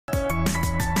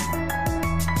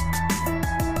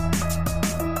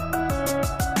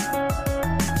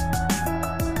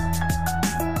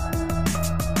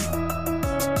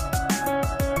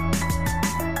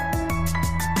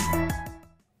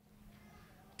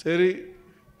Terry,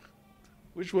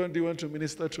 which one do you want to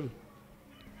minister to?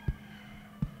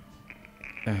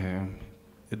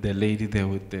 The lady there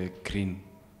with the green.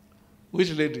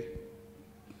 Which lady?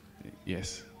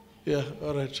 Yes. Yeah,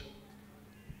 all right.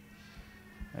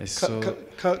 I saw.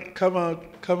 Come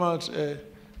out.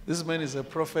 This man is a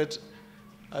prophet.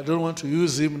 I don't want to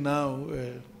use him now.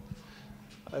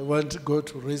 I want God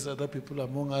to raise other people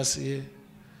among us here.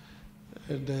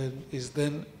 And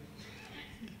then,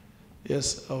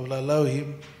 yes, I will allow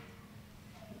him.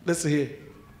 Let's hear.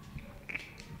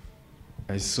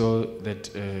 I saw that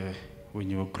when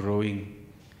you were growing,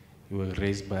 you were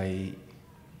raised by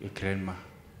your grandma.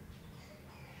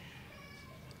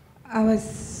 I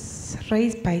was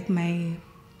raised by my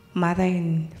mother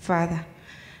and father.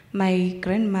 My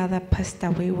grandmother passed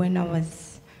away when I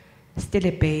was still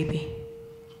a baby.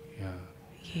 Yeah.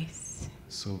 Yes.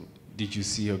 So, did you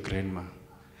see your grandma?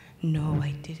 No,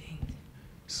 I didn't.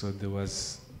 So there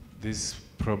was this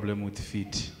problem with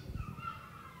feet.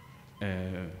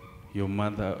 Your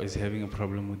mother is having a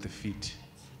problem with the feet.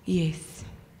 Yes.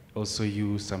 Also,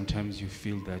 sometimes you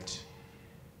feel that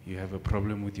you have a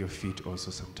problem with your feet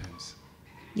also sometimes.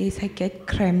 Yes, I get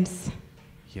cramps.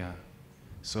 Yeah.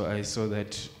 So I saw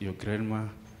that your grandma,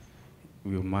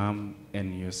 your mom,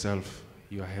 and yourself,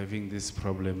 you are having this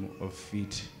problem of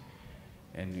feet.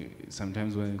 And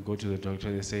sometimes when you go to the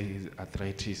doctor, they say it's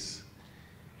arthritis.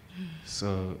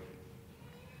 So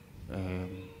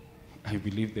I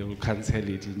believe they will cancel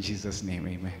it in Jesus' name.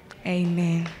 Amen.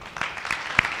 Amen.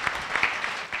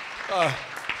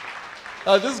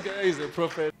 This guy is a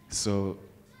prophet. So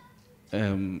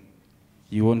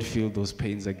you won't feel those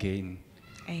pains again.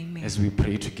 Amen. As we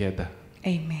pray together.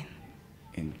 Amen.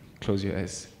 And close your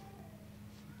eyes.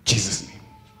 Jesus' name.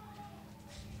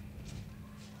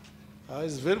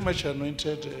 He's very much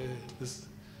anointed. This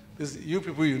you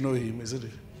people, you know him, isn't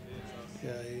it?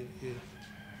 Yeah,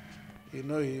 you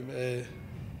know him.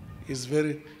 It's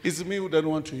me who don't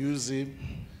want to use him.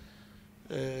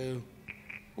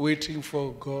 Waiting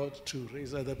for God to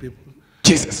raise other people.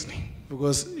 Jesus' name.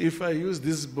 Because if I use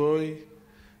this boy,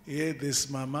 here this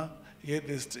mama, here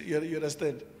this, you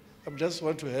understand? I just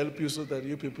want to help you so that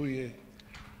you people here,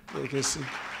 you can see.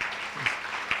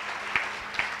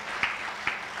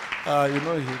 You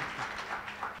know him.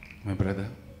 My brother,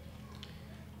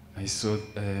 I saw,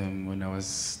 when I was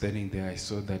standing there, I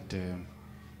saw that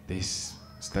there's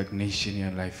stagnation in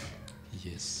your life.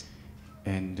 Yes.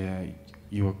 And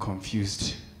you were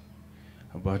confused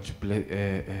about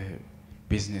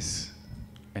business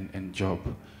and job.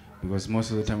 Because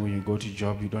most of the time when you go to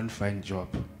job, you don't find job.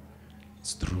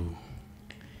 It's true.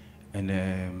 And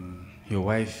your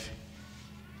wife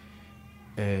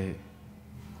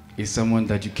is someone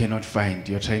that you cannot find.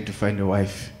 You're trying to find a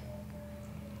wife.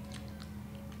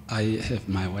 I have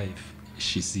my wife.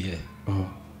 She's here.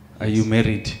 Oh, are you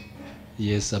married?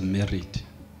 Yes, I'm married.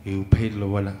 You paid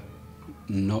Lobola?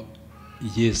 No,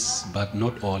 yes, but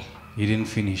not all. You didn't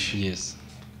finish? Yes.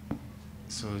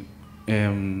 So,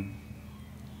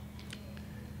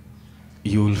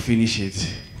 you will finish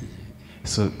it.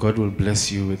 So God will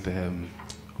bless you with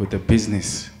the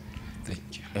business. Thank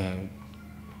you.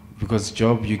 Because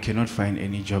job, you cannot find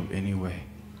any job anywhere.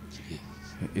 Yes.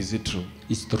 Is it true?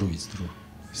 It's true, it's true.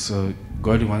 So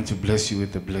God wants to bless you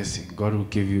with the blessing. God will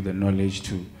give you the knowledge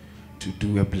to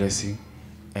do a blessing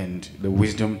and the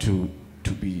wisdom to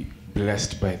be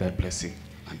blessed by that blessing.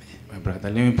 Amen. My brother,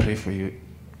 let me pray for you.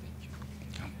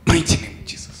 Mighty name of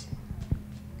Jesus.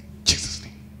 Jesus'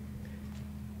 name.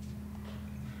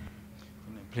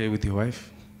 Can I pray with your wife?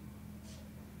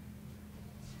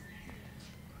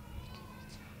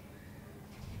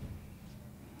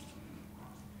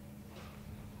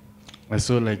 I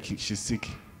saw like she's sick.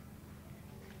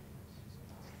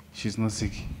 She's not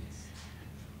sick.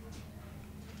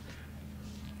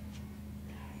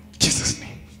 Jesus'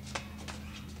 name.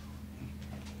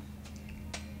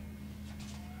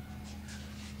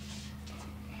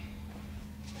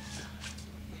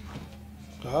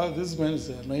 This man is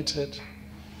anointed.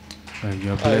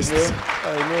 You are blessed.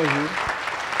 I know him.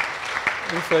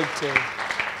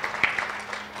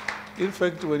 In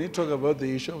fact, when you talk about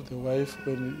the issue of the wife,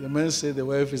 when the man said the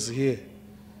wife is here,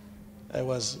 I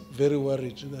was very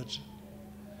worried that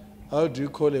how do you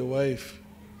call a wife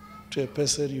to a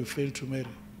person you fail to marry?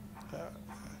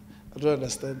 I don't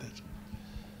understand that.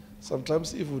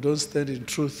 Sometimes if we don't stand in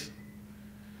truth,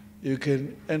 you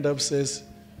can end up says,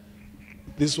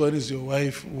 this one is your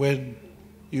wife when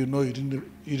you know you didn't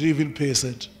even pay a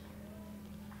cent.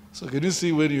 So can you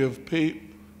see when you have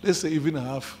paid, let's say even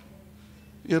half,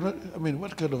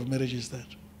 what kind of marriage is that?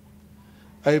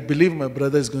 I believe my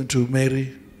brother is going to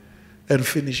marry and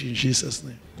finish in Jesus'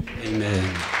 name.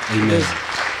 Amen. Amen.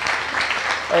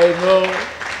 I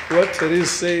know what Terry is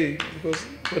saying, because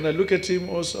when I look at him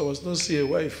also, I was not seeing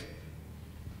a wife.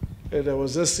 And I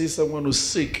was just seeing someone who's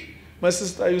sick. My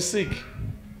sister, are you sick?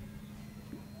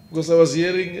 Because I was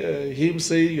hearing him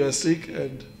say you are sick,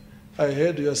 and I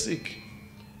heard you are sick.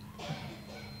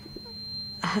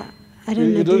 I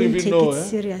don't know. You don't Didn't even take know, it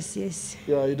serious. Yes.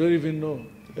 Yeah, you don't even know.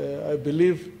 I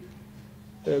believe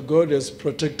God has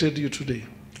protected you today.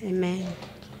 Amen.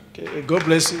 Okay, God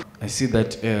bless you. I see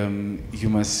that you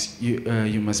must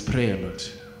pray a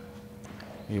lot.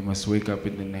 You must wake up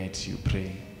in the night, you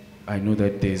pray. I know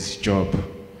that there's a job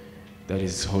that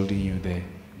is holding you there,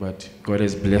 but God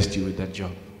has blessed you with that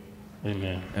job.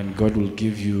 Amen. And God will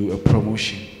give you a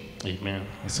promotion. Amen.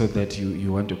 So that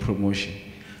you want a promotion.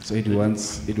 So it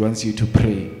wants you to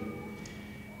pray.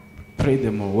 Pray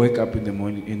the more. Wake up in the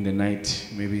morning, in the night,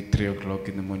 maybe 3 o'clock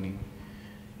in the morning.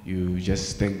 You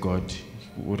just thank God.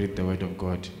 Read the word of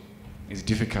God. It's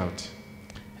difficult.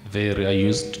 I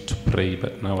used to pray,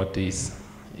 but nowadays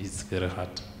it's very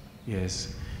hard.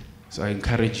 Yes. So I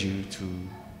encourage you to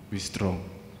be strong.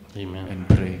 Amen. And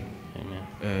pray.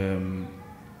 Amen.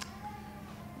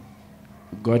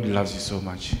 God loves you so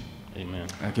much. Amen.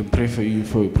 I can pray for you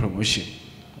for a promotion.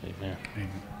 Amen.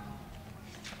 Amen.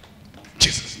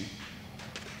 Jesus' name.